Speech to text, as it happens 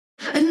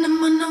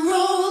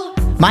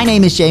My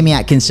name is Jamie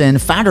Atkinson,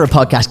 founder of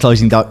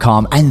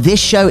podcastclosing.com, and this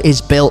show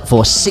is built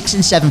for 6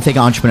 and 7 figure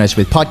entrepreneurs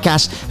with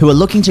podcasts who are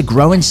looking to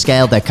grow and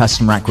scale their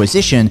customer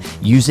acquisition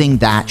using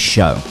that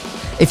show.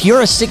 If you're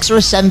a 6 or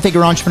a 7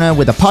 figure entrepreneur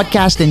with a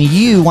podcast and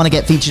you want to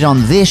get featured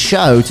on this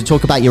show to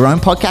talk about your own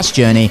podcast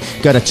journey,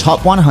 go to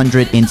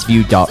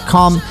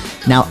top100interview.com.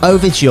 Now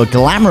over to your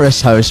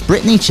glamorous host,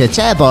 Brittany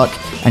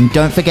Chatterbok, and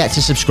don't forget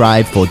to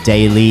subscribe for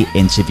daily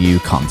interview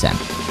content.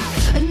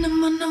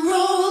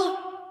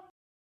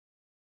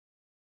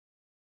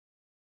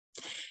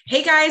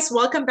 Hey guys,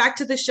 welcome back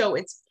to the show.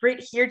 It's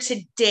Britt here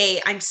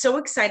today. I'm so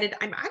excited.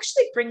 I'm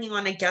actually bringing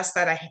on a guest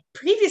that I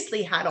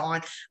previously had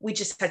on. We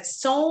just had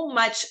so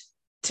much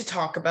to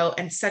talk about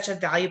and such a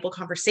valuable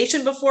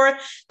conversation before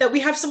that we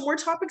have some more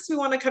topics we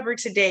want to cover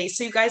today.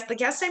 So you guys, the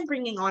guest I'm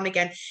bringing on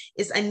again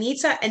is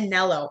Anita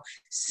Anello.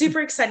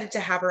 Super excited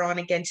to have her on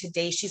again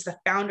today. She's the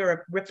founder of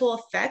Ripple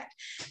Effect,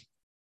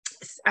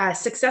 a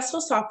successful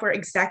software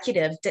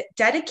executive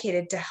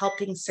dedicated to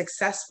helping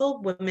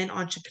successful women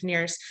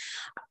entrepreneurs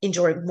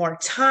enjoy more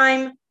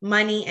time,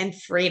 money, and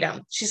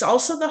freedom. She's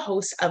also the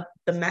host of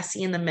The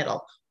Messy in the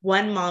Middle,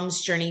 One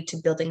Mom's Journey to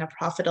Building a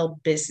Profitable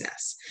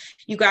Business.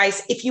 You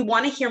guys, if you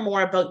want to hear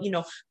more about,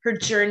 her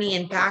journey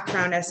and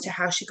background as to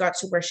how she got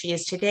to where she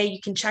is today, you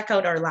can check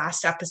out our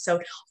last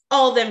episode.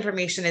 All the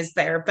information is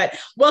there. But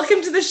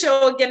welcome to the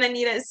show again,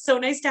 Anita. It's so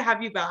nice to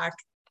have you back.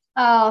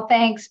 Oh,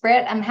 thanks,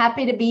 Britt. I'm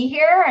happy to be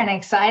here and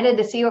excited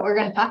to see what we're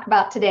going to talk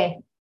about today.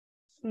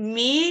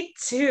 Me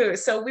too.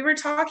 So we were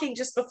talking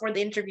just before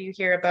the interview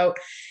here about,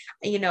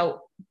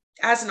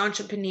 as an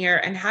entrepreneur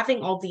and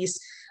having all these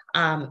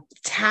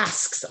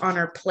tasks on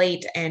our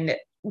plate and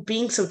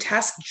being so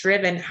task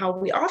driven, how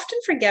we often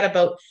forget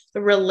about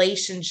the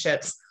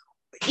relationships,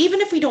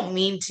 even if we don't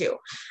mean to.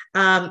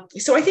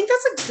 So I think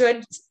that's a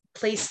good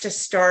place to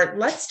start.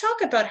 Let's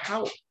talk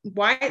about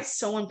why it's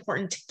so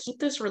important to keep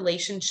those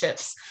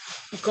relationships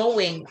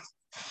going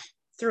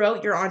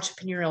throughout your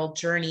entrepreneurial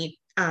journey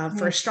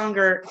for a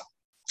stronger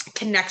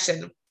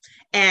connection.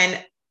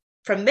 And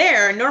from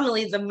there,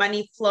 normally the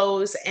money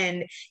flows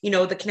and,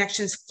 the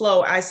connections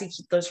flow as you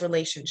keep those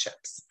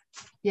relationships.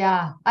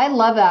 Yeah, I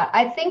love that.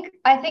 I think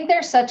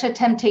there's such a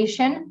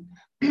temptation,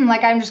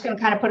 like I'm just going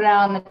to kind of put it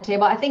out on the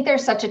table. I think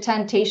there's such a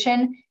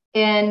temptation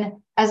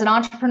as an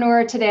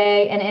entrepreneur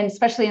today, and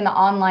especially in the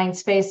online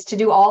space, to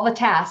do all the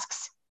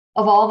tasks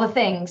of all the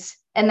things.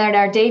 And then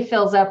our day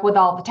fills up with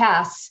all the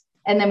tasks.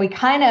 And then we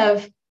kind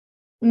of,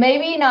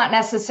 maybe not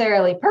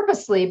necessarily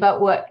purposely,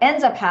 but what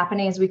ends up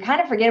happening is we kind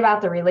of forget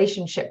about the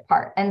relationship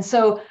part. And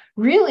so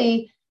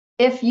really,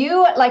 if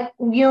you,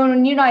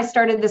 when you and I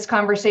started this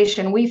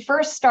conversation, we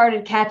first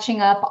started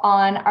catching up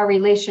on our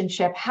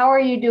relationship. How are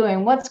you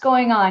doing? What's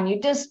going on? You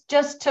just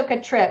took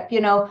a trip,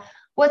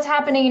 what's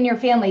happening in your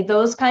family,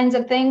 those kinds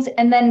of things.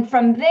 And then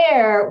from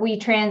there, we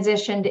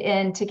transitioned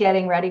into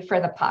getting ready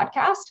for the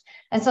podcast.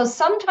 And so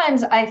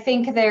sometimes I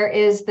think there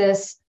is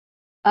this,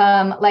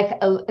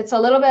 it's a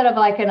little bit of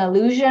like an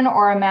illusion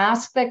or a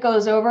mask that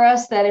goes over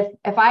us, that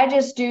if I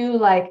just do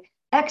like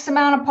X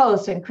amount of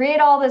posts and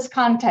create all this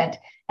content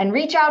and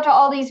reach out to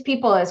all these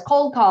people as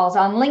cold calls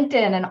on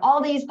LinkedIn and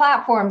all these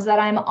platforms that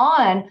I'm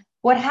on,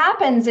 what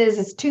happens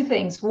is two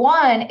things.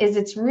 One is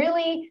it's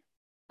really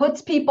puts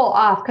people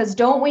off, because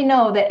don't we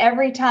know that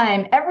every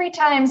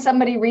time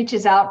somebody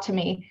reaches out to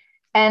me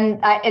and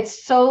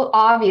it's so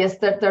obvious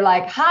that they're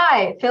like,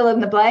 hi, fill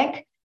in the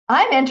blank,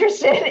 I'm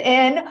interested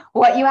in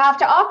what you have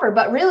to offer,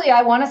 but really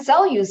I want to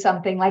sell you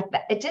something like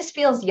that. It just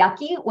feels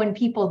yucky when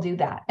people do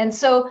that. And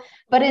so,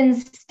 but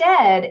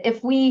instead,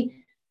 if we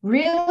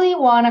really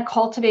want to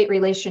cultivate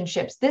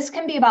relationships, this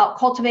can be about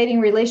cultivating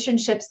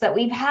relationships that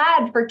we've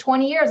had for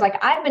 20 years. Like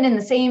I've been in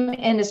the same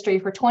industry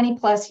for 20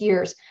 plus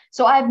years.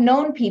 So I've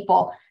known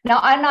people. Now,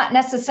 I'm not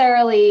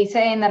necessarily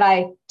saying that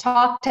I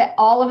talk to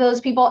all of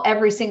those people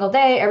every single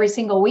day, every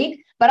single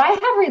week, but I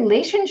have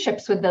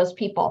relationships with those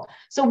people.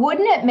 So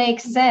wouldn't it make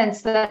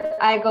sense that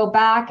I go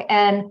back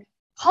and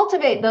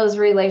cultivate those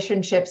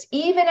relationships,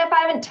 even if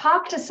I haven't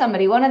talked to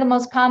somebody? One of the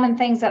most common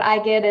things that I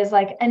get is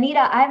like,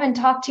 Anita, I haven't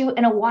talked to you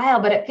in a while,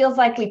 but it feels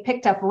like we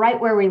picked up right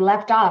where we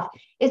left off.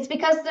 It's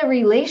because the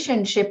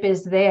relationship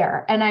is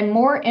there, and I'm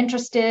more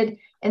interested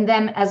in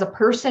them as a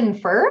person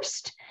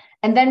first,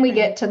 and then we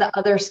get to the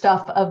other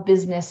stuff of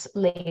business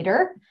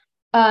later.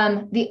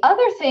 The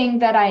other thing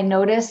that I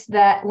noticed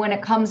that when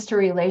it comes to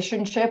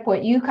relationship,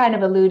 what you kind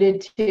of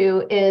alluded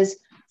to is,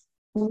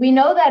 we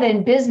know that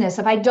in business,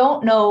 if I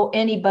don't know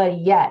anybody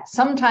yet,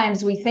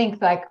 sometimes we think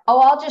like, oh,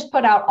 I'll just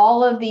put out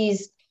all of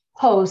these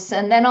posts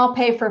and then I'll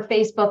pay for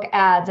Facebook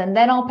ads and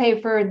then I'll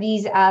pay for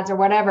these ads or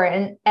whatever.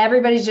 And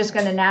everybody's just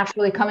going to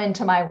naturally come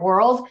into my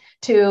world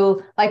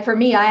to, like, for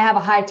me, I have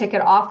a high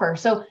ticket offer.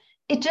 So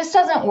it just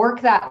doesn't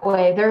work that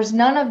way. There's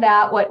none of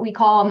that, what we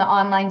call in the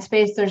online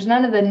space, there's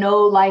none of the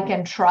know, like,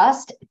 and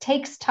trust. It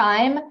takes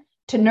time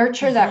to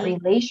nurture that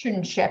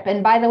relationship.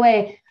 And by the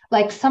way,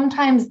 like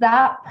sometimes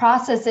that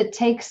process,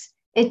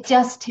 it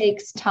just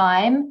takes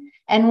time.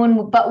 And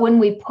when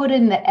we put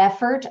in the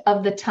effort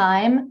of the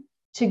time,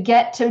 to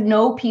get to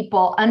know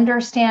people,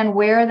 understand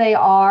where they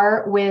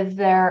are in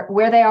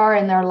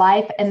their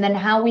life, and then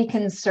how we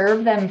can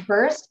serve them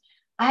first.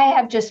 I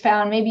have just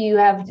found, maybe you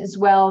have as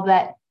well,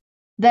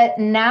 that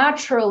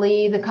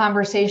naturally the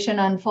conversation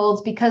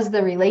unfolds because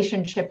the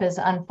relationship is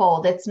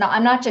unfold.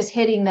 I'm not just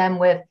hitting them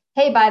with,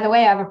 hey, by the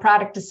way, I have a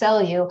product to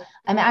sell you.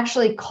 I'm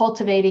actually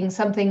cultivating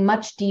something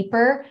much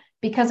deeper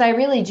because I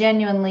really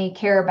genuinely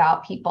care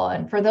about people.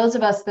 And for those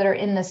of us that are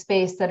in the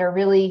space that are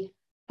really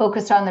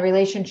focused on the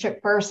relationship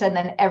first, and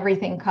then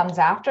everything comes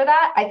after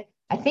that,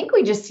 I think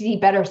we just see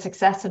better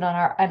success in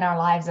our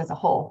lives as a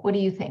whole. What do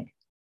you think?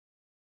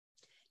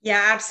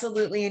 Yeah,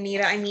 absolutely,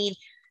 Anita. I mean,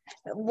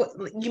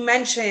 you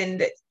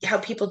mentioned how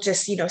people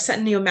just,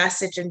 send you a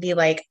message and be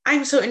like,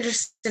 I'm so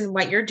interested in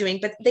what you're doing,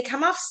 but they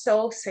come off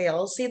so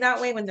salesy that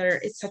way when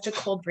it's such a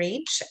cold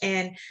reach.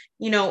 And,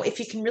 if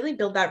you can really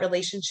build that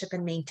relationship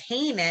and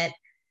maintain it,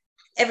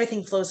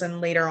 everything flows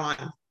in later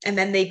on. And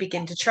then they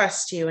begin to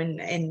trust you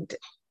and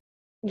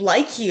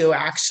like you,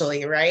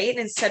 actually, right?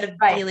 Instead of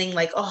feeling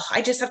like, oh,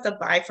 I just have to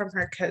buy from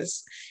her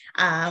because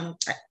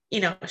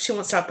she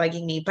won't stop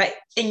bugging me. But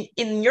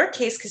in your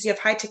case, because you have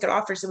high ticket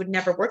offers, it would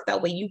never work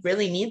that way. You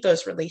really need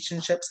those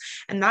relationships,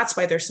 and that's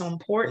why they're so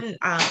important.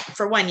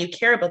 For one, you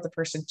care about the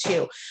person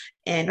too,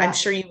 and I'm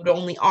sure you would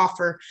only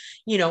offer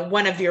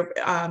one of your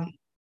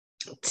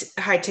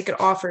high ticket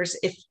offers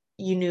if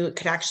you knew it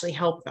could actually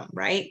help them,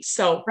 right?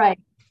 So right.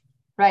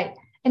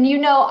 And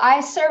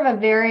I serve a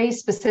very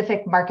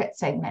specific market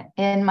segment.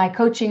 In my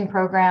coaching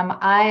program,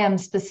 I am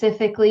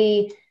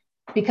specifically,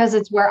 because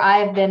it's where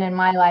I've been in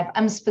my life,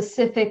 I'm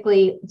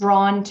specifically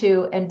drawn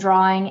to and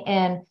drawing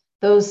in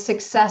those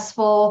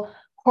successful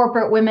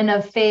corporate women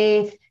of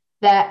faith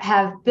that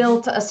have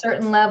built a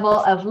certain level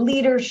of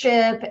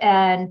leadership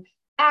and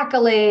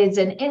accolades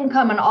and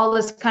income and all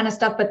this kind of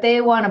stuff, but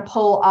they want to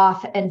pull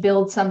off and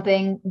build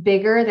something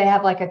bigger. They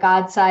have like a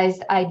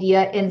God-sized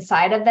idea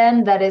inside of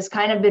them that has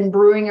kind of been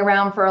brewing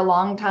around for a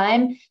long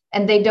time.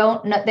 And they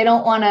don't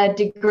want to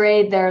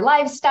degrade their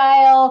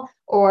lifestyle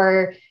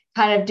or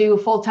kind of do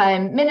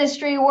full-time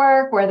ministry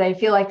work where they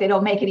feel like they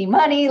don't make any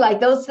money. Like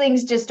those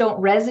things just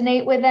don't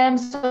resonate with them.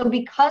 So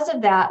because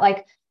of that,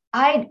 like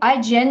I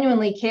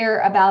genuinely care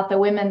about the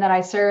women that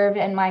I serve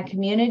in my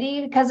community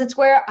because it's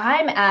where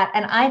I'm at.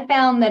 And I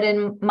found that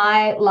in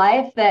my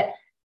life that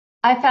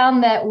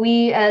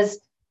we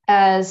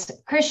as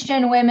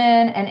Christian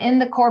women and in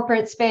the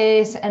corporate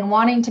space and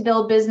wanting to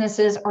build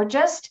businesses or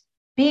just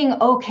being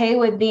okay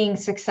with being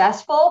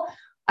successful,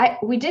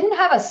 we didn't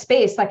have a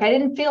space. Like I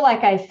didn't feel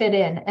like I fit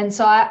in. And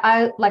so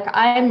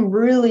I'm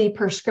really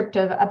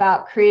prescriptive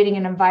about creating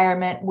an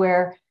environment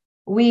where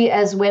we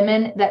as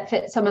women that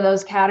fit some of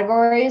those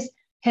categories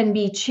can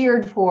be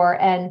cheered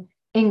for and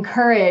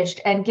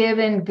encouraged and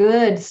given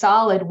good,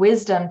 solid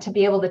wisdom to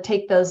be able to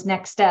take those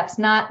next steps.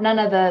 None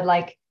of the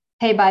like,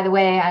 hey, by the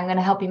way, I'm going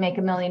to help you make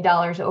 $1 million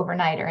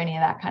overnight or any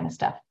of that kind of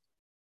stuff.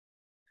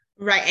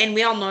 Right. And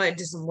we all know it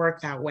doesn't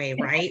work that way,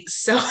 right?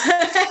 So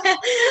that's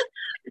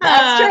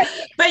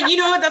true. But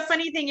the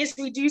funny thing is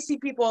we do see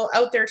people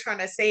out there trying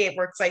to say it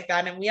works like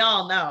that. And we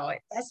all know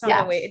that's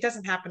not the way. It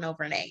doesn't happen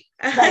overnight.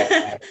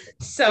 Right.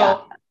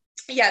 So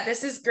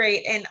this is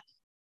great. And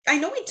I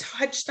know we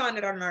touched on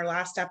it on our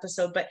last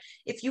episode, but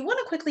if you want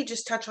to quickly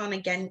just touch on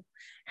again,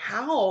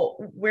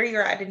 where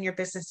you're at in your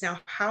business now,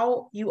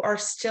 how you are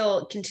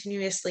still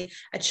continuously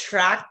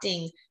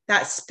attracting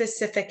that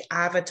specific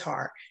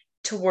avatar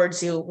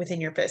towards you within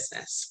your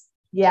business.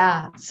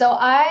 Yeah. So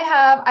I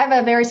have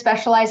a very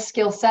specialized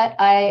skill set.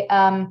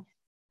 I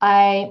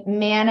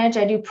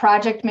do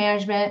project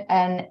management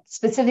and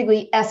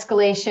specifically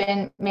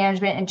escalation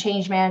management and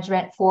change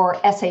management for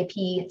SAP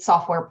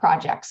software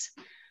projects.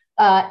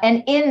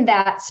 And in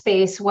that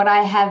space, what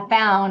I have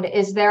found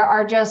is there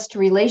are just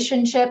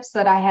relationships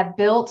that I have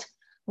built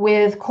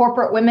with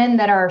corporate women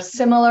that are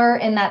similar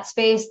in that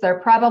space. They're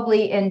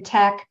probably in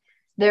tech.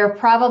 They're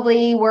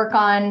probably work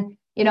on,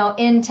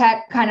 in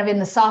tech, kind of in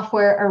the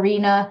software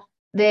arena.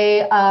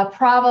 They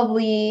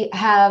probably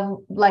have,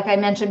 like I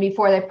mentioned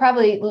before, they've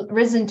probably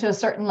risen to a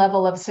certain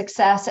level of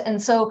success.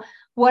 And so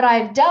what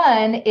I've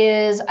done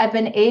is I've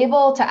been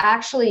able to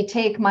actually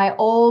take my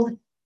old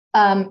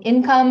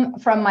income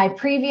from my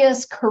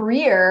previous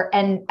career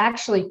and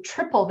actually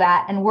triple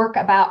that and work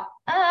about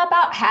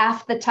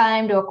half the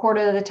time to a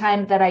quarter of the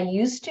time that I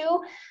used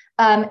to.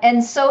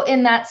 And so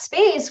in that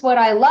space, what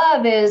I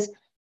love is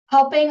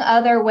helping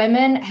other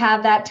women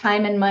have that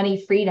time and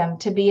money freedom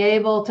to be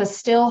able to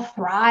still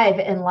thrive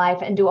in life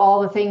and do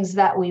all the things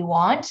that we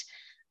want.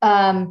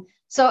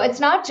 So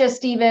it's not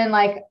just even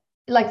like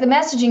the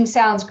messaging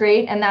sounds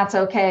great and that's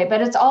okay,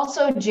 but it's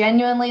also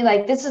genuinely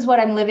like, this is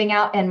what I'm living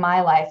out in my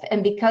life.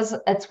 And because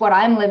it's what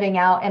I'm living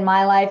out in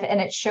my life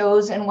and it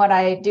shows in what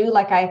I do,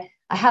 like I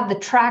have the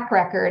track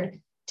record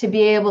to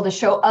be able to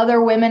show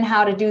other women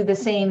how to do the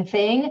same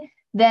thing,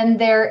 then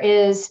there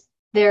is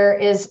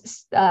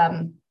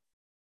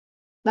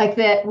like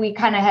that we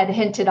kind of had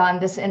hinted on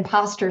this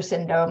imposter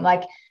syndrome,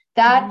 like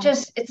that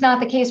it's not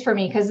the case for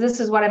me because this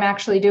is what I'm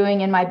actually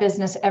doing in my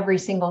business every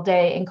single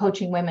day and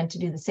coaching women to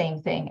do the same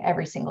thing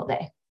every single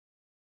day.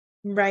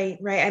 Right,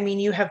 right. I mean,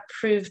 you have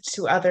proved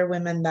to other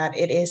women that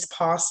it is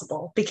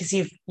possible because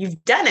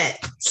you've done it.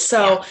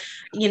 So,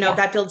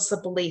 that builds the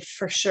belief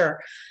for sure.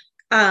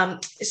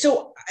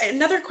 So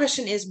another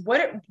question is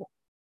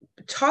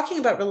talking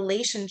about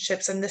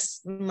relationships, and this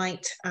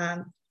might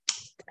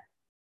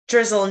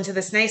drizzle into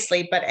this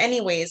nicely, but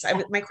anyways,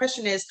 my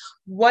question is,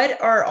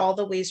 what are all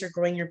the ways you're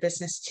growing your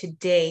business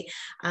today?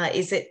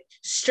 Is it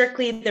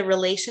strictly the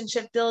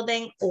relationship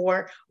building,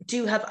 or do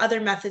you have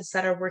other methods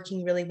that are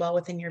working really well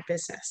within your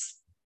business?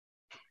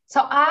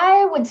 So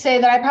I would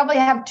say that I probably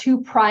have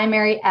two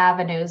primary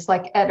avenues,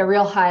 like at a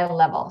real high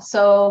level.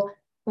 So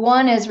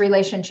one is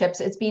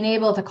relationships. It's being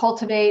able to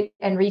cultivate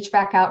and reach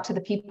back out to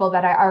the people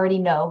that I already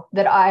know,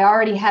 that I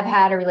already have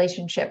had a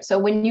relationship. So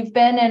when you've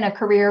been in a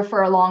career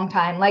for a long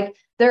time, like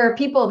there are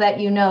people that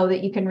you know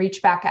that you can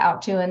reach back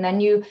out to, and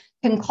then you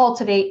can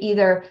cultivate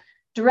either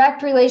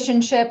direct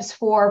relationships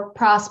for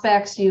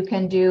prospects. You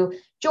can do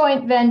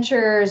joint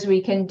ventures.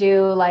 We can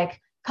do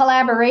like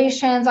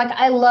collaborations. Like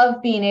I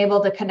love being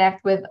able to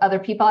connect with other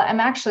people. I'm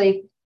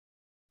actually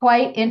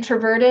quite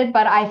introverted,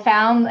 but I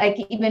found like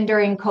even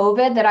during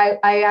COVID that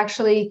I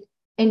actually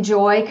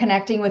enjoy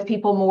connecting with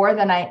people more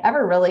than I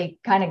ever really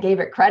kind of gave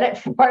it credit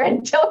for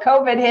until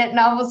COVID hit. And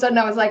all of a sudden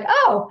I was like,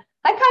 oh,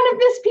 I kind of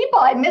miss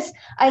people.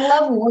 I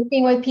love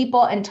working with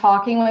people and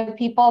talking with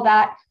people.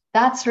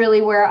 That's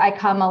really where I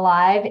come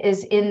alive,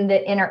 is in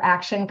the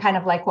interaction, kind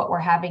of like what we're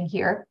having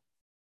here.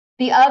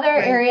 The other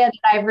area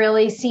that I've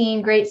really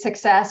seen great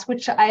success,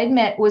 which I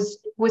admit was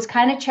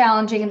kind of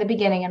challenging in the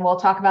beginning, and we'll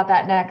talk about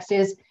that next,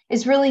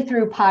 is really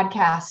through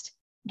podcast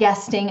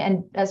guesting.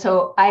 And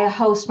so I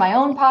host my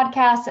own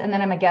podcast, and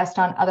then I'm a guest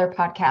on other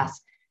podcasts.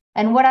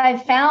 And what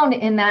I've found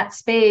in that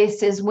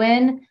space is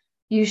when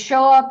you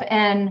show up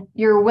and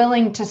you're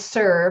willing to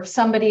serve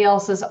somebody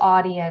else's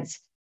audience,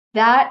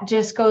 that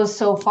just goes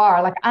so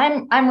far. Like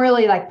I'm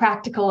really like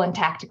practical and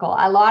tactical.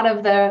 A lot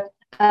of the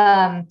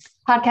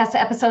podcast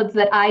episodes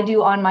that I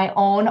do on my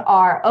own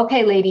are,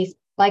 okay, ladies,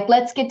 like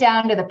let's get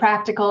down to the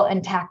practical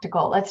and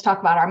tactical. Let's talk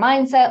about our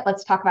mindset.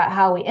 Let's talk about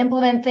how we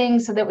implement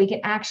things so that we can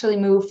actually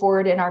move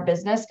forward in our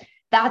business.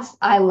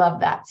 I love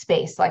that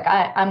space. Like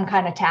I'm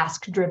kind of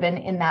task driven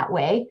in that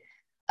way.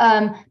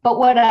 But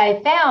what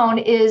I found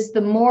is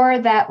the more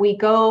that we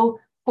go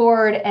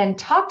forward and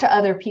talk to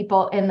other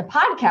people in the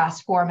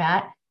podcast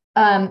format,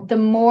 the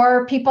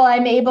more people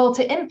I'm able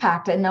to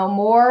impact, and the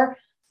more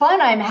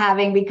fun I'm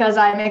having, because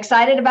I'm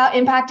excited about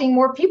impacting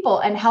more people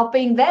and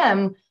helping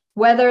them,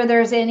 whether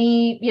there's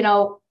any,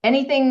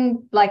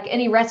 anything like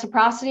any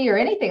reciprocity or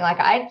anything. Like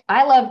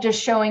I love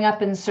just showing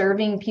up and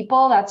serving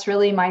people. That's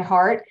really my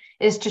heart,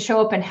 is to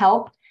show up and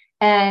help.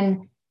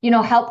 And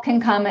help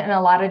can come in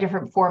a lot of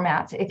different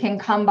formats. It can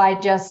come by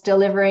just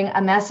delivering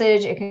a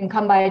message. It can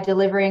come by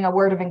delivering a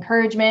word of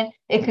encouragement.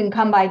 It can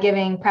come by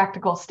giving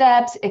practical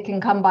steps. It can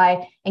come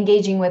by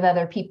engaging with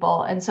other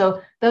people. And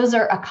so those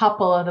are a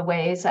couple of the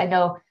ways. I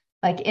know,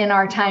 like in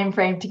our time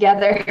frame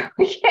together,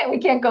 we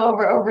can't go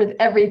over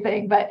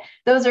everything, but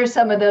those are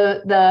some of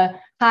the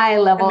high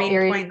level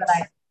areas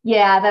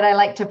that I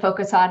like to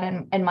focus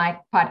on in my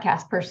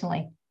podcast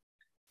personally.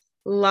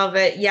 Love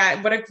it. Yeah.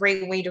 What a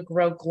great way to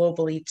grow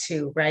globally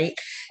too, right?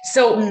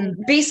 So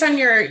based on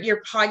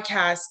your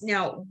podcast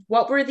now,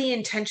 what were the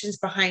intentions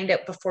behind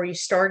it before you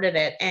started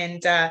it?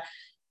 And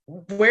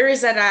where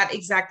is that at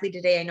exactly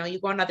today? I know you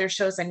go on other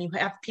shows and you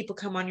have people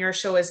come on your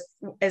show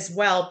as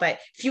well, but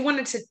if you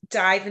wanted to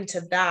dive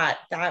into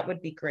that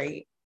would be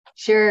great.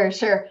 Sure.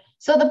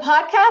 So the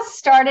podcast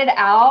started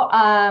out,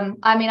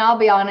 I'll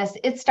be honest,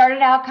 it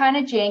started out kind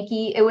of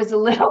janky. It was a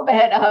little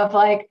bit of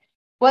like,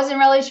 wasn't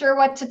really sure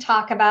what to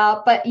talk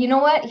about, but you know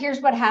what?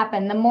 Here's what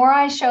happened. The more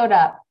I showed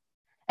up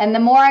and the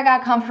more I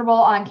got comfortable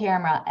on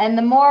camera and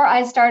the more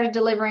I started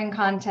delivering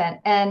content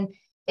and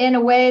in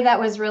a way that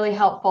was really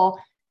helpful,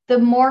 the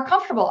more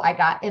comfortable I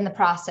got in the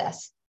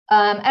process.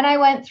 And I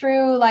went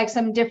through like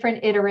some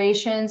different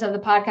iterations of the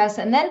podcast.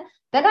 And then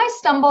I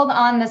stumbled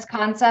on this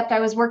concept. I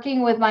was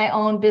working with my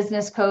own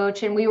business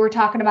coach and we were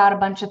talking about a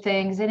bunch of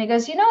things. And he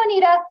goes,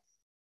 Anita,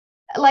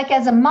 like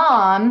as a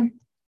mom,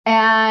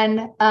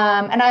 and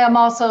I am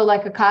also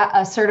like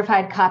a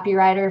certified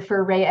copywriter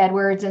for Ray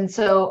Edwards. And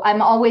so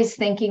I'm always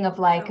thinking of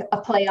like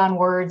a play on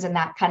words and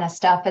that kind of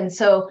stuff. And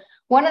so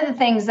one of the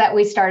things that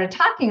we started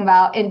talking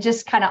about and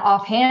just kind of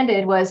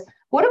offhanded was,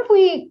 what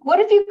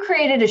if you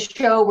created a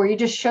show where you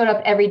just showed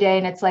up every day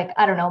and it's like,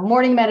 I don't know,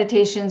 morning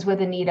meditations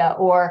with Anita,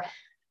 or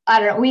I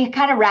don't know, we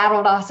kind of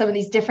rattled off some of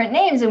these different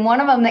names. And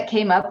one of them that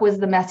came up was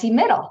the messy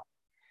middle.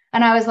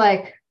 And I was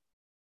like,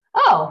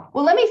 oh,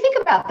 well, let me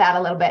think about that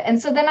a little bit.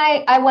 And so then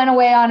I went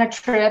away on a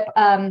trip.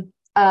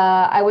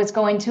 I was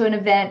going to an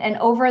event, and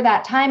over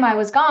that time I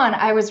was gone,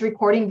 I was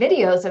recording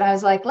videos, and I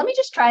was like, let me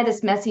just try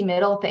this messy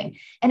middle thing.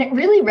 And it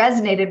really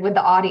resonated with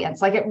the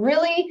audience. Like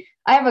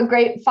I have a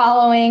great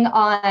following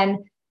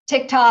on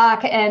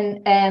TikTok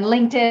and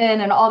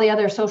LinkedIn and all the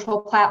other social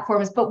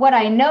platforms. But what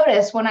I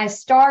noticed when I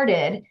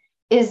started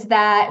is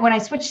that when I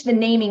switched the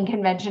naming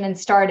convention and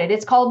started,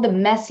 it's called the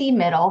messy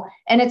middle.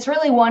 And it's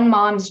really one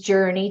mom's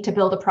journey to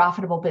build a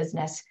profitable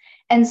business.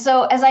 And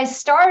so as I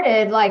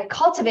started like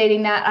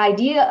cultivating that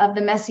idea of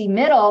the messy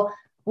middle,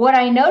 what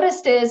I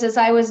noticed is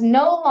I was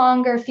no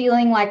longer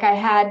feeling like I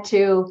had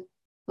to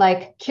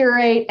like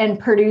curate and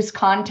produce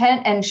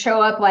content and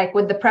show up like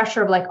with the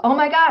pressure of like, oh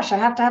my gosh, I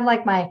have to have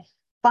like my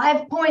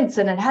 5 points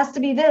and it has to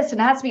be this and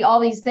it has to be all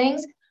these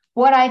things.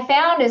 What I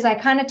found is I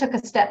kind of took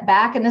a step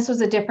back, and this was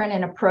a different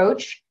in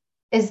approach,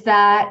 is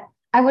that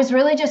I was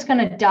really just going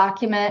to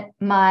document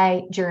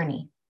my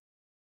journey.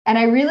 And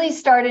I really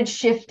started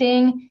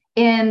shifting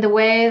in the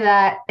way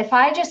that if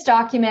I just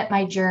document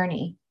my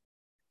journey,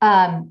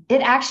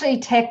 it actually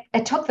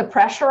took the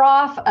pressure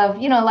off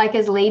of, like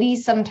as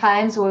ladies,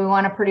 sometimes when we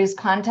want to produce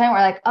content, we're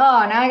like,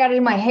 oh, now I got to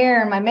do my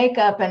hair and my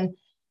makeup. And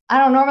I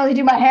don't normally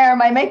do my hair and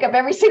my makeup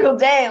every single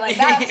day. Like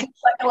that seems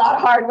like a lot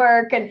of hard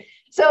work. And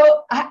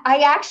so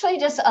I actually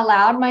just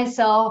allowed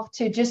myself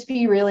to just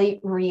be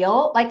really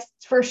real. Like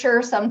for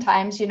sure,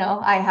 sometimes,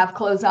 I have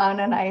clothes on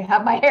and I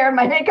have my hair and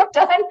my makeup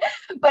done.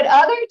 But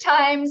other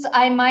times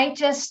I might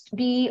just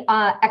be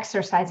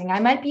exercising. I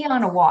might be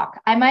on a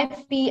walk. I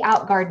might be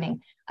out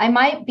gardening. I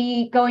might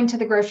be going to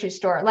the grocery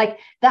store. Like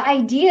the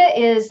idea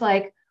is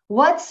like,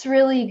 what's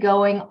really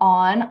going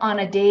on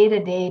a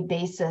day-to-day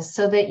basis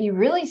so that you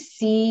really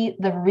see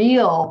the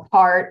real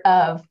part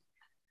of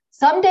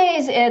some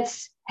days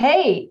it's,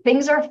 hey,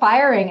 things are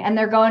firing and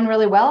they're going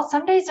really well.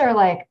 Some days are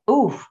like,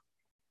 oof,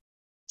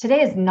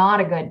 today is not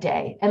a good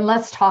day. And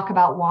let's talk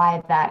about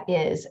why that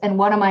is. And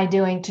what am I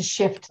doing to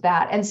shift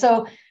that? And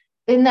so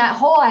in that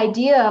whole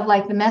idea of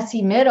like the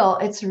messy middle,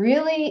 it's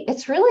really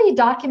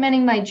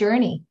documenting my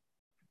journey.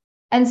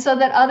 And so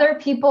that other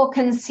people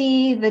can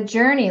see the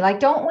journey. Like,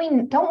 don't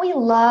we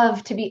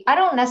love to be, I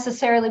don't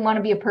necessarily want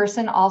to be a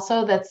person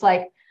also that's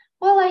like,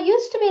 well, I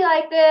used to be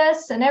like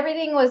this and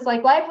everything was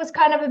like, life was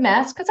kind of a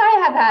mess, because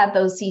I have had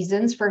those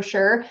seasons for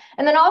sure.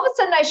 And then all of a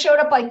sudden I showed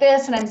up like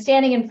this and I'm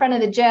standing in front of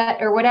the jet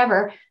or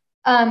whatever.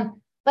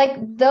 Like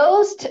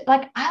those,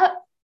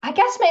 I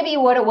guess maybe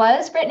what it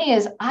was, Brittany,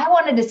 is I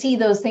wanted to see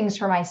those things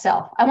for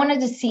myself. I wanted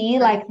to see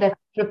like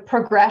the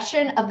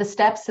progression of the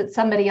steps that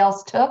somebody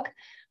else took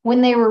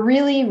when they were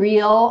really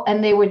real,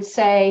 and they would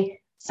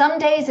say, some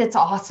days it's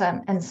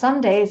awesome and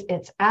some days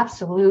it's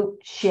absolute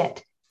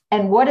shit.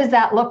 And what does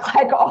that look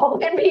like all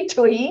in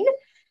between?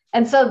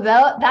 And so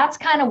that's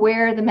kind of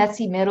where the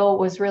messy middle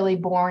was really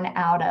born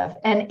out of.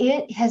 And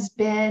it has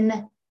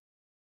been,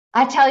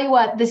 I tell you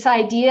what, this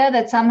idea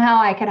that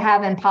somehow I could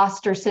have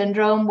imposter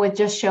syndrome with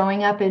just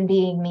showing up and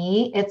being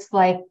me, it's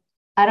like,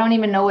 I don't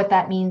even know what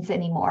that means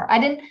anymore. I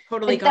didn't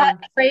totally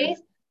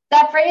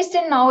that phrase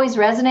didn't always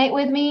resonate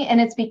with me. And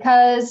it's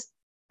because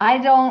I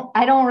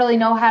don't really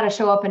know how to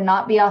show up and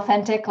not be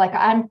authentic. Like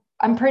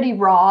I'm pretty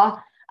raw.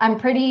 I'm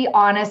pretty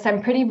honest.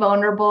 I'm pretty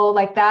vulnerable.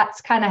 Like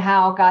that's kind of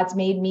how God's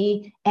made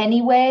me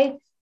anyway.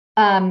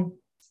 So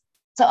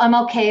I'm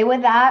okay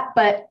with that.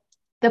 But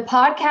the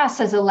podcast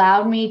has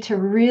allowed me to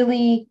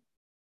really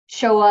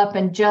show up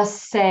and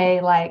just say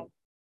like,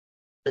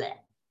 bleh,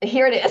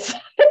 here it is.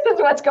 This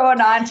is what's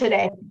going on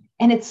today.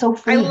 And it's so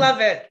free. I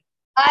love it.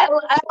 I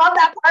love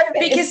that part of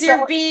it. Because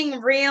you're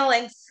being real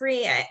and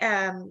free,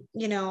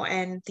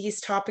 and these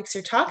topics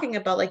you're talking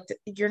about, like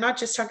you're not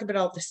just talking about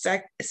all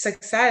the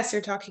success,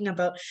 you're talking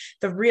about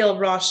the real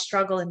raw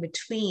struggle in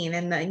between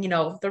and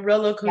the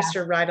roller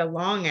coaster ride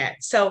along it.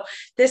 So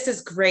this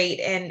is great.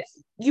 And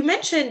you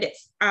mentioned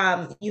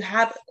you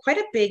have quite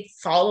a big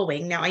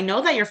following. Now, I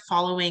know that your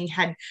following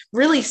had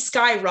really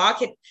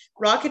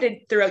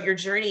rocketed throughout your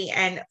journey.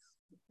 And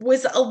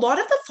was a lot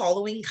of the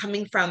following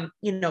coming from,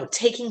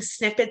 taking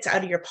snippets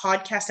out of your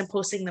podcast and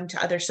posting them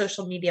to other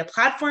social media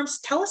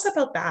platforms? Tell us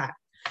about that.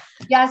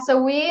 Yeah,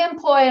 so in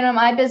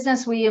my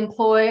business, we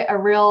employ a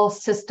real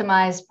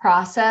systemized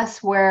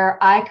process where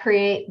I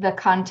create the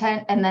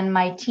content and then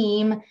my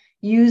team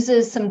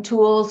uses some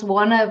tools.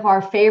 One of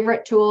our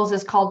favorite tools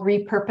is called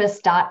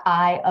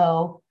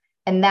repurpose.io,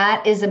 and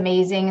that is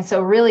amazing.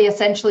 So really,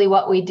 essentially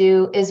what we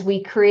do is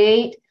we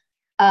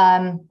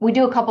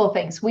do a couple of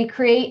things. We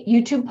create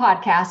YouTube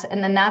podcasts,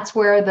 and then that's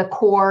where the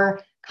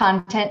core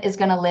content is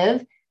going to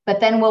live. But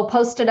then we'll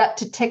post it up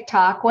to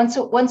TikTok. Once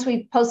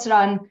we post it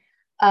on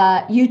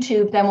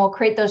YouTube, then we'll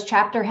create those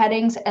chapter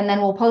headings, and then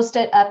we'll post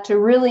it up to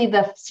really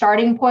the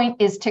starting point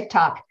is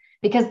TikTok,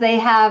 because they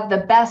have the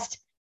best,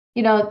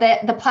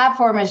 the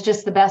platform is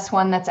just the best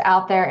one that's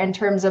out there in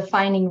terms of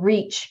finding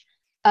reach.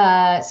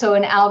 So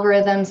in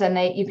algorithms,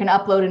 and you can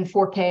upload in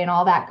 4K and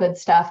all that good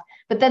stuff.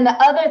 But then the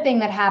other thing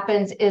that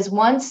happens is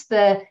once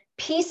the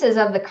pieces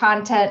of the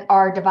content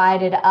are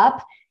divided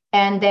up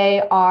and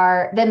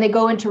then they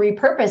go into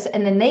repurpose,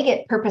 and then they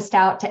get purposed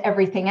out to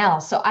everything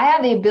else. So I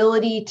have the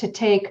ability to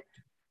take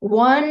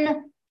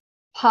one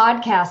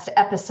podcast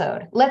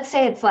episode. Let's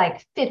say it's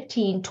like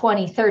 15,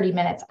 20, 30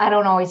 minutes. I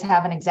don't always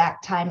have an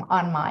exact time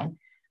on mine,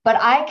 but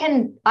I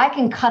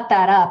can cut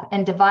that up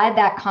and divide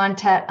that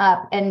content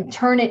up and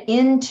turn it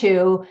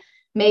into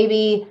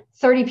maybe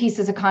 30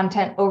 pieces of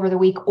content over the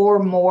week or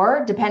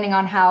more, depending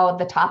on how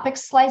the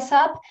topics slice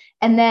up.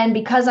 And then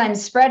because I'm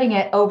spreading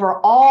it over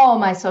all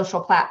my social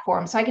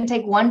platforms, so I can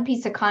take one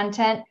piece of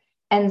content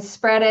and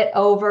spread it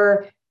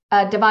over,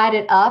 divide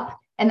it up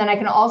And then I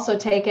can also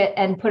take it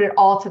and put it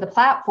all to the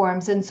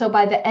platforms. And so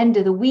by the end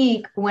of the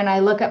week, when I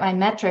look at my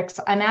metrics,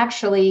 I'm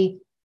actually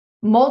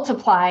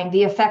multiplying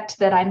the effect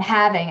that I'm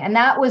having. And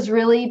that was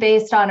really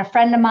based on a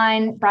friend of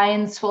mine,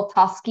 Brian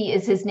Swiltowski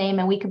is his name.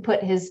 And we can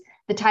put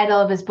the title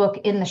of his book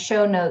in the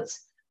show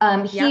notes.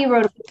 He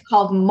wrote a book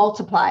called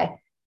Multiply.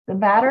 As a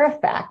matter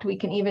of fact, we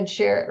can even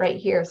share it right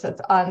here. So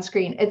it's on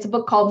screen. It's a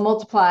book called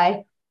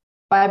Multiply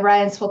by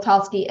Brian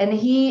Swiltowski. And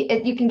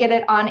you can get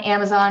it on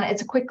Amazon.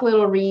 It's a quick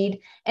little read.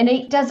 And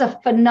it does a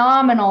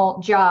phenomenal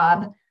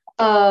job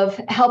of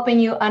helping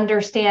you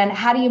understand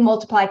how do you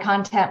multiply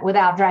content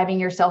without driving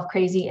yourself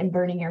crazy and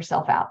burning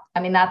yourself out. I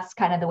mean, that's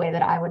kind of the way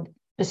that I would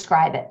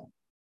describe it.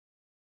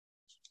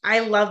 I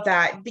love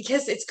that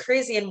because it's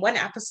crazy. In one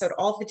episode,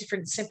 all the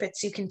different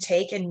snippets you can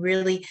take and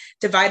really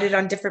divide it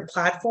on different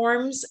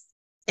platforms,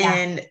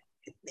 and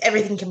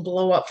everything can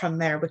blow up from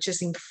there, which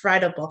is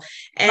incredible.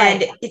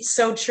 And it's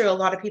so true. A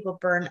lot of people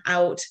burn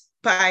out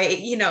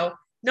by,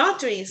 not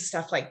doing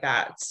stuff like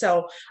that.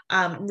 So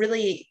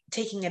really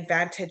taking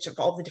advantage of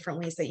all the different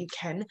ways that you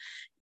can,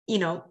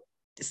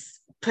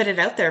 put it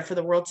out there for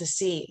the world to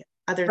see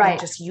other than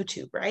just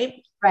YouTube, right?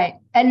 Right.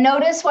 And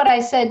notice what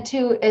I said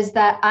too, is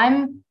that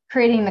I'm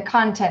creating the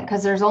content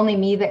because there's only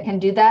me that can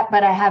do that,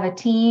 but I have a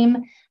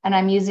team and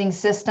I'm using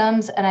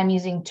systems and I'm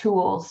using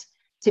tools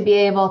to be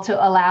able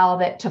to allow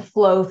that to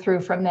flow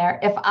through from there.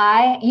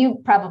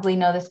 You probably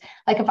know this,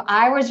 like if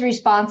I was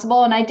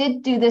responsible, and I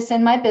did do this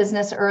in my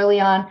business early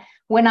on,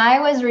 when I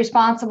was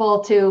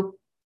responsible to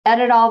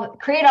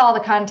create all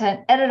the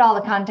content, edit all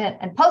the content,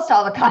 and post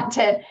all the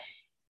content,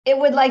 it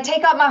would like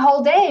take up my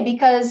whole day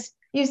because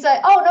you say,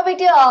 oh, no big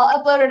deal,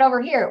 I'll upload it over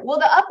here. Well,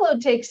 the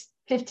upload takes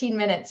 15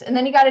 minutes. And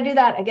then you got to do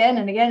that again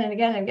and again and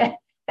again and again.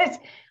 It's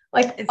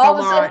like all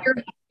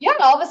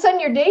of a sudden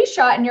your day's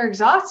shot and you're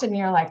exhausted and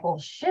you're like, well,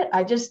 shit,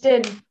 I just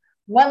did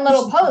one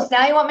little post.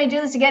 Now you want me to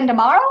do this again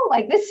tomorrow?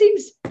 Like this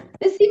seems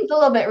a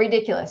little bit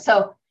ridiculous.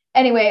 So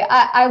anyway,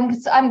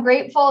 I'm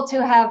grateful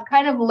to have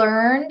kind of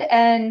learned,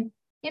 and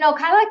kind of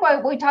like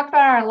what we talked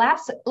about in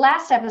our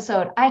last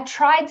episode. I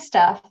tried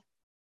stuff,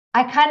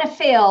 I kind of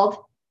failed,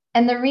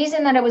 and the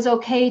reason that it was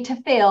okay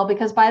to fail,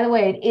 because by the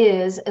way, it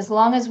is, as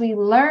long as we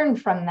learn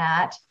from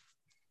that.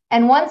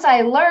 And once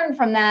I learned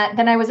from that,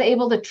 then I was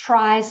able to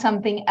try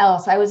something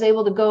else. I was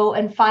able to go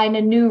and find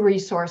a new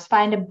resource,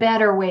 find a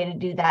better way to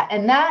do that,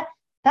 and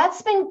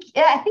that's been,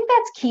 I think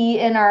that's key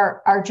in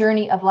our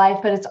journey of life,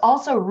 but it's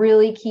also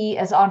really key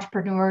as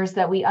entrepreneurs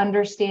that we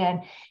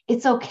understand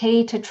it's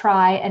okay to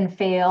try and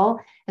fail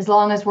as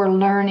long as we're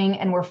learning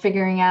and we're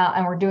figuring out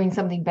and we're doing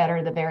something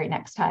better the very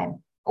next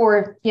time.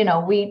 Or,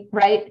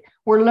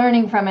 we're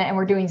learning from it and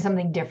we're doing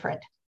something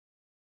different.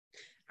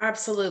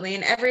 Absolutely.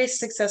 And every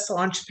successful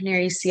entrepreneur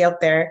you see out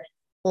there,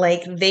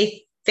 like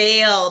they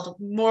failed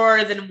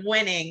more than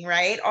winning,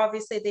 right?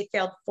 Obviously they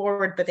failed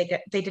forward, but they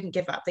didn't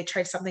give up. They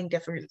tried something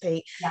different.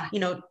 They,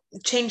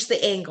 changed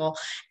the angle.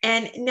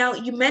 And now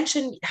you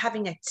mentioned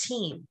having a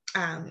team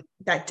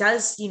that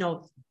does,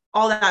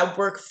 all that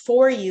work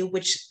for you,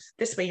 which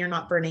this way you're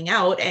not burning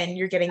out and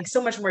you're getting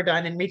so much more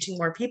done and reaching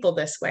more people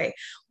this way.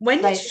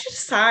 When did you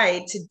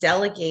decide to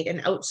delegate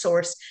and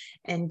outsource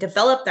and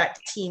develop that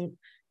team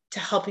to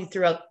help you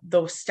throughout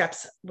those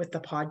steps with the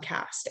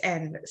podcast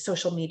and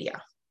social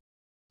media?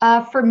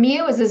 For me,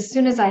 it was as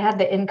soon as I had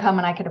the income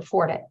and I could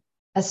afford it.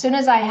 As soon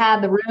as I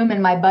had the room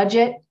in my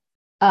budget,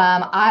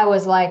 I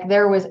was like,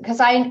 because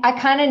I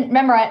kind of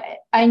remember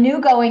I knew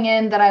going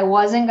in that I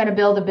wasn't going to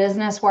build a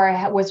business where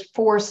I was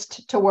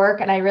forced to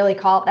work. And I really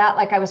call it that.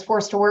 Like I was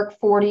forced to work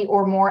 40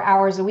 or more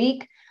hours a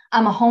week.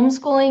 I'm a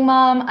homeschooling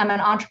mom. I'm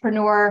an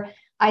entrepreneur.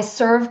 I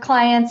serve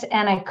clients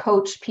and I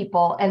coach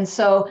people. And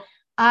so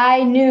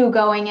I knew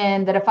going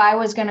in that if I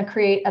was going to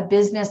create a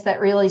business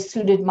that really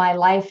suited my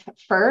life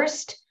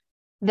first,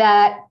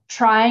 that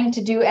trying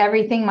to do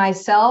everything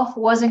myself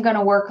wasn't going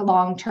to work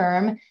long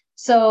term.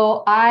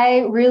 So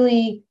I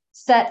really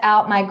set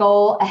out my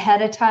goal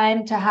ahead of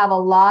time to have a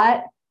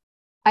lot.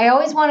 I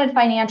always wanted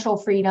financial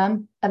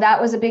freedom.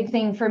 That was a big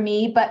thing for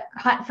me. But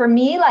for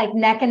me, like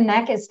neck and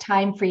neck is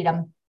time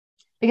freedom.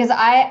 Because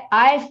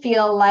I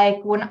feel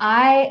like when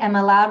I am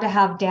allowed to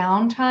have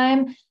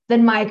downtime,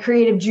 then my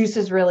creative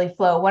juices really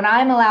flow. When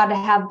I'm allowed to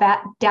have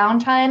that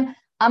downtime,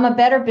 I'm a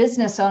better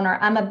business owner.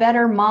 I'm a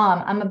better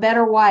mom. I'm a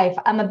better wife.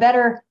 I'm a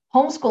better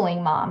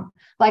homeschooling mom.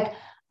 Like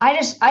I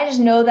just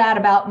know that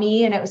about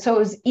me. And it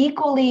was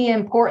equally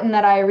important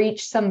that I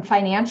reach some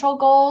financial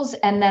goals.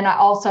 And then I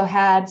also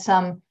had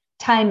some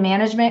time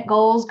management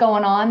goals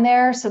going on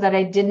there so that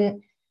I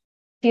didn't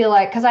feel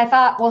like, because I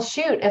thought, well,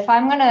 shoot, if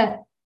I'm going to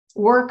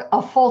work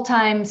a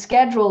full-time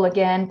schedule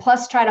again,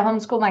 plus try to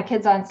homeschool my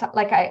kids on,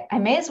 like I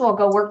may as well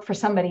go work for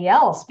somebody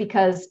else,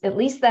 because at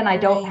least then I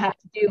don't have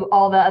to do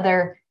all the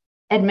other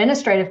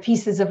administrative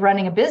pieces of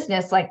running a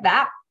business like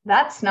that.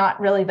 That's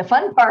not really the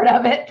fun part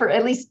of it, for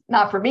at least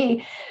not for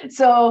me.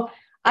 So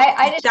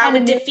I just that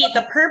would defeat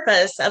the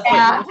purpose of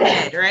what you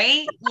did,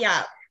 right?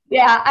 Yeah.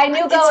 Yeah. I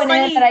knew going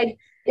in that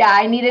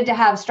I needed to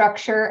have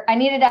structure. I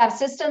needed to have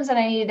systems and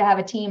I needed to have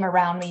a team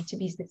around me to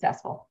be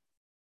successful.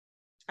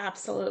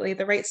 Absolutely.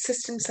 The right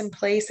systems in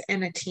place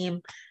and a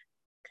team.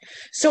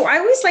 So I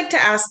always like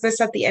to ask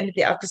this at the end of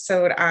the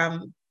episode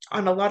on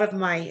a lot of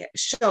my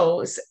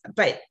shows,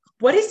 but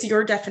what is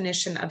your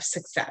definition of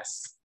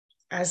success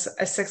as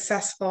a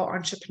successful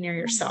entrepreneur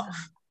yourself?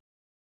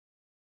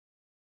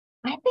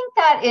 I think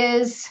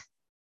that's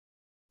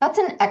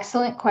an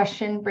excellent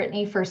question,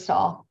 Brittany, first of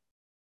all.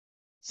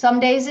 Some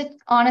days it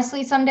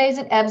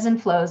ebbs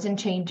and flows and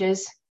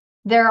changes.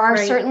 There are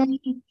certainly,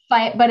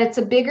 but it's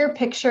a bigger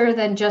picture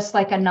than just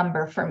like a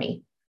number for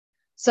me.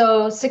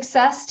 So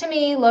success to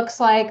me looks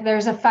like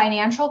there's a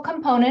financial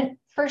component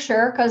for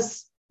sure,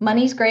 because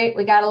money's great.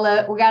 We gotta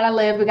live, we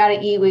gotta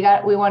eat, we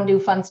want to do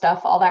fun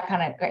stuff, all that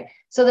kind of great.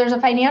 So there's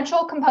a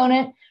financial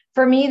component.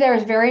 For me,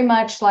 there's very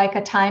much like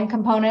a time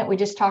component. We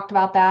just talked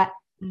about that.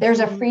 There's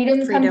a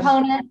freedom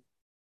component.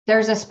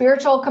 There's a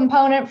spiritual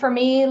component for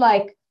me.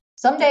 Like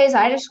some days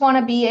I just want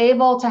to be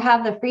able to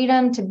have the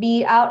freedom to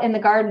be out in the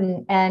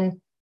garden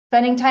and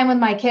spending time with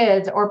my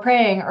kids or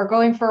praying or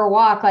going for a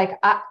walk. Like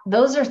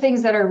those are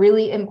things that are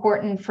really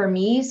important for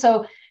me.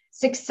 So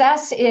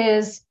success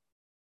it's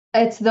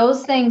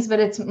those things, but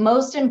it's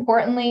most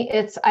importantly,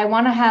 I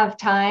want to have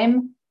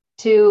time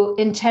to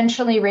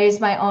intentionally raise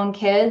my own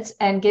kids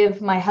and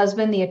give my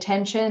husband the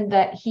attention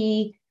that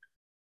he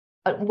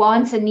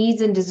wants and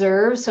needs and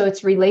deserves. So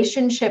it's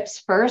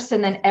relationships first,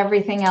 and then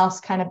everything else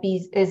kind of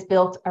is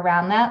built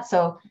around that.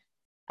 So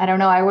I don't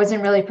know. I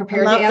wasn't really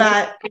prepared to answer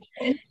that.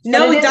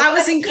 No, that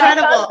was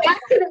incredible. Back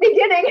to the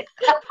beginning.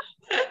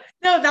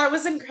 No, that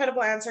was an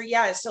incredible answer.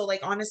 Yeah. So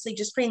like, honestly,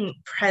 just being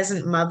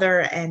present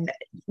mother and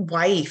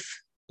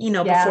wife,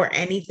 before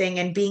anything,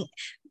 and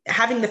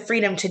having the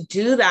freedom to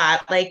do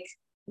that, like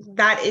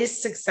that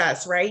is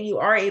success, right? You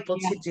are able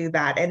to do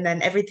that, and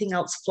then everything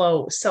else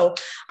flows. So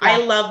I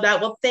love that.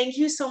 Well, thank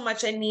you so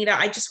much, Anita.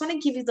 I just want to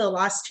give you the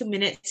last 2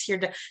 minutes here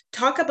to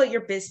talk about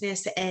your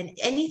business and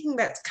anything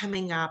that's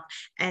coming up,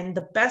 and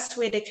the best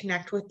way to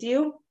connect with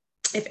you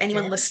if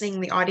anyone listening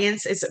in the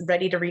audience is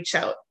ready to reach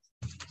out.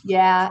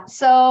 Yeah.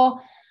 So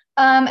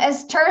in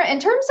terms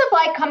of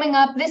like coming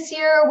up this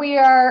year, we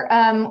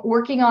are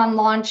working on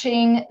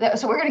launching.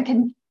 So we're going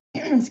to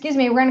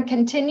we're going to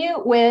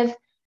continue with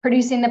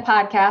producing the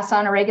podcast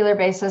on a regular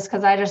basis,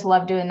 because I just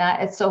love doing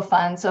that. It's so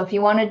fun. So if you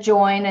want to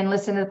join and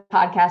listen to the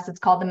podcast, it's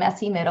called The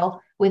Messy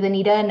Middle with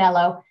Anita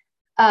Anello.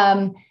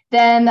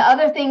 Then the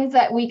other things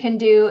that we can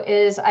do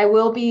is I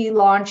will be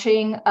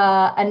launching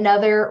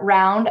another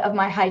round of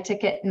my high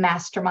ticket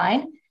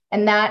mastermind.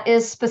 And that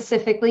is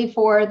specifically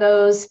for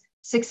those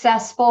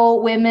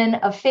successful women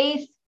of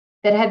faith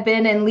that have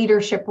been in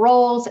leadership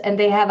roles, and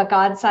they have a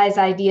God-sized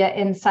idea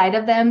inside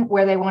of them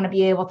where they want to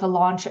be able to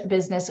launch a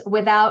business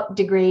without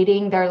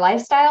degrading their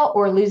lifestyle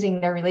or losing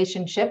their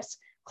relationships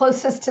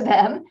closest to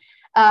them.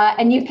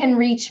 And you can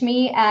reach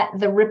me at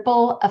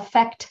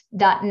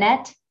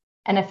therippleeffect.net,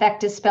 and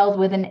effect is spelled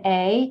with an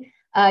A.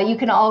 You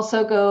can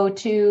also go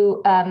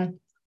to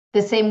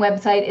the same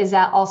website is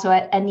also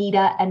at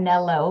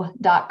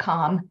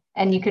anitaanello.com,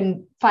 and you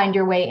can find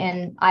your way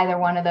in either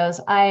one of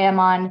those. I am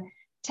on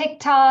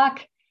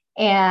TikTok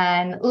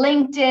and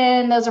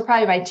LinkedIn. Those are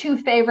probably my two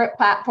favorite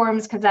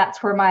platforms, because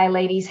that's where my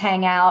ladies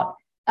hang out.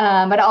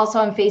 But also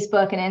on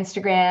Facebook and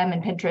Instagram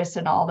and Pinterest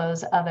and all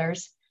those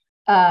others.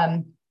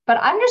 But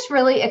I'm just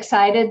really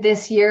excited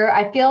this year.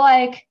 I feel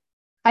like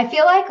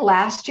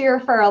last year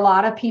for a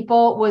lot of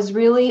people was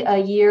really a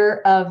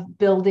year of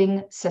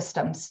building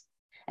systems.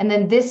 And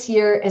then this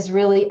year is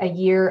really a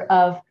year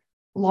of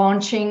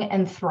launching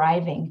and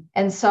thriving.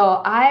 And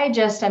so I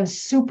just am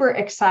super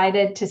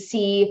excited to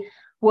see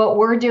what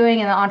we're doing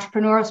in the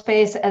entrepreneurial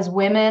space as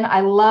women. I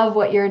love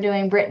what you're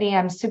doing, Brittany.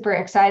 I'm super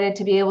excited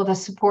to be able to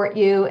support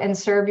you and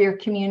serve your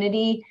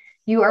community.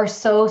 You are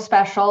so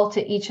special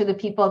to each of the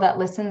people that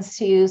listens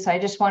to you. So I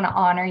just want to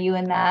honor you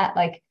in that.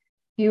 Like,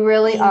 you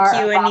really are.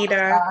 Thank you,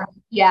 Anita.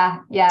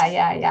 Yeah.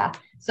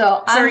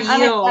 So I'm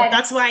excited.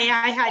 That's why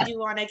I had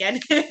you on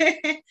again.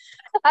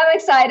 I'm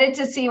excited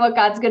to see what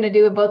God's going to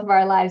do in both of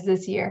our lives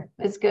this year.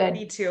 It's good.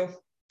 Me too.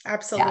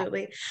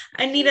 Absolutely.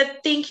 Yeah. Anita,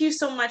 thank you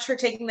so much for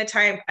taking the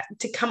time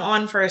to come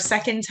on for a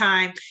second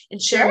time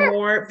and share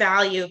more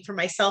value for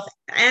myself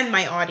and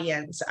my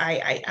audience.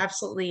 I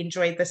absolutely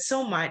enjoyed this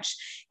so much.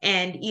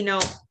 And,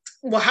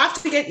 we'll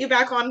have to get you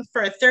back on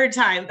for a third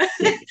time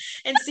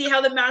and see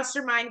how the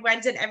mastermind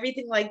went and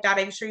everything like that.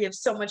 I'm sure you have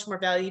so much more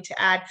value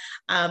to add.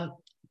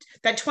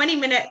 That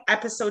 20-minute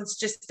episodes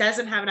just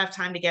doesn't have enough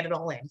time to get it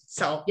all in.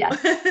 So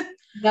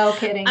no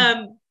kidding.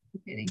 Thank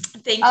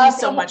you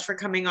so much for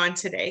coming on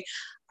today.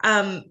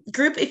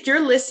 Group, if you're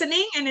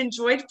listening and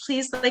enjoyed,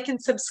 please like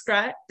and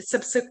subscribe.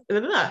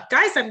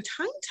 Guys, I'm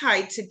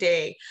tongue-tied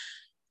today.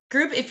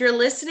 Group, if you're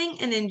listening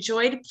and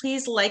enjoyed,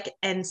 please like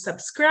and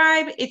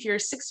subscribe. If you're a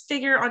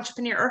six-figure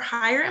entrepreneur or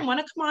higher and want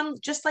to come on,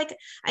 just like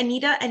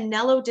Anita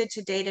Anello did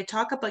today, to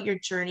talk about your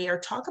journey or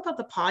talk about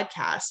the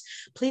podcast,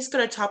 please go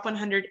to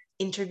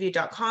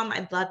top100interview.com.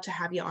 I'd love to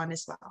have you on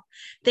as well.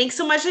 Thanks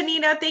so much,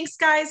 Anita. Thanks,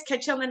 guys.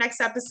 Catch you on the next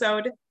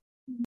episode.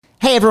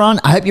 Hey everyone,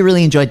 I hope you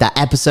really enjoyed that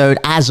episode.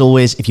 As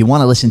always, if you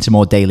want to listen to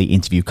more daily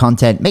interview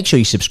content, make sure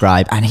you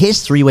subscribe. And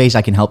here's 3 ways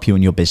I can help you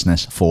in your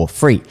business for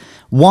free.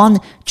 1,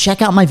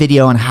 check out my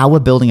video on how we're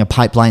building a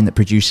pipeline that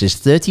produces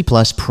 30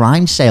 plus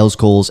prime sales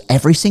calls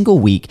every single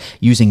week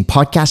using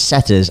podcast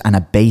setters and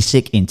a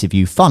basic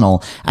interview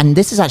funnel. And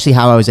this is actually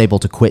how I was able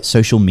to quit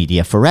social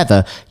media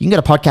forever. You can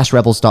go to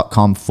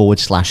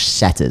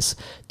podcastrebels.com/setters.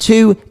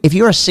 2, if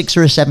you're a 6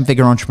 or a 7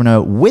 figure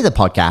entrepreneur with a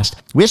podcast,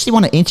 we actually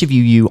want to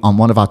interview you on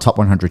one of our top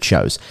 100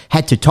 shows.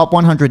 Head to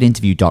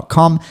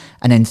top100interview.com.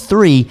 And then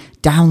 3,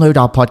 download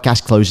our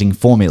podcast closing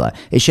formula.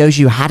 It shows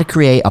you how to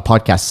create a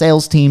podcast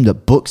sales team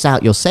that books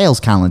out your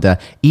sales calendar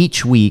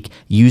each week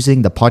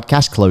using the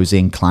podcast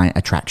closing client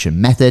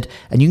attraction method.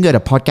 And you can go to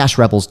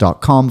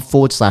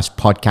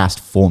podcastrebels.com/podcast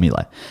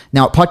formula.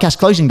 Now at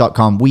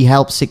podcastclosing.com, we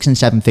help 6 and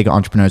 7 figure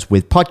entrepreneurs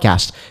with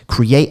podcasts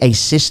create a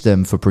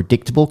system for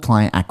predictable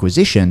client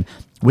acquisition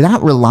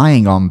without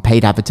relying on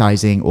paid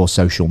advertising or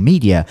social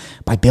media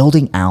by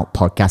building out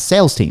podcast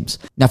sales teams.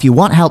 Now, if you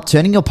want help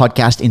turning your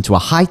podcast into a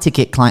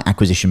high-ticket client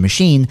acquisition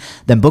machine,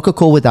 then book a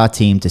call with our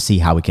team to see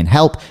how we can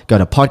help. Go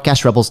to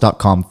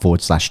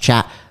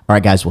podcastrebels.com/chat. All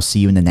right, guys, we'll see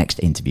you in the next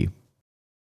interview.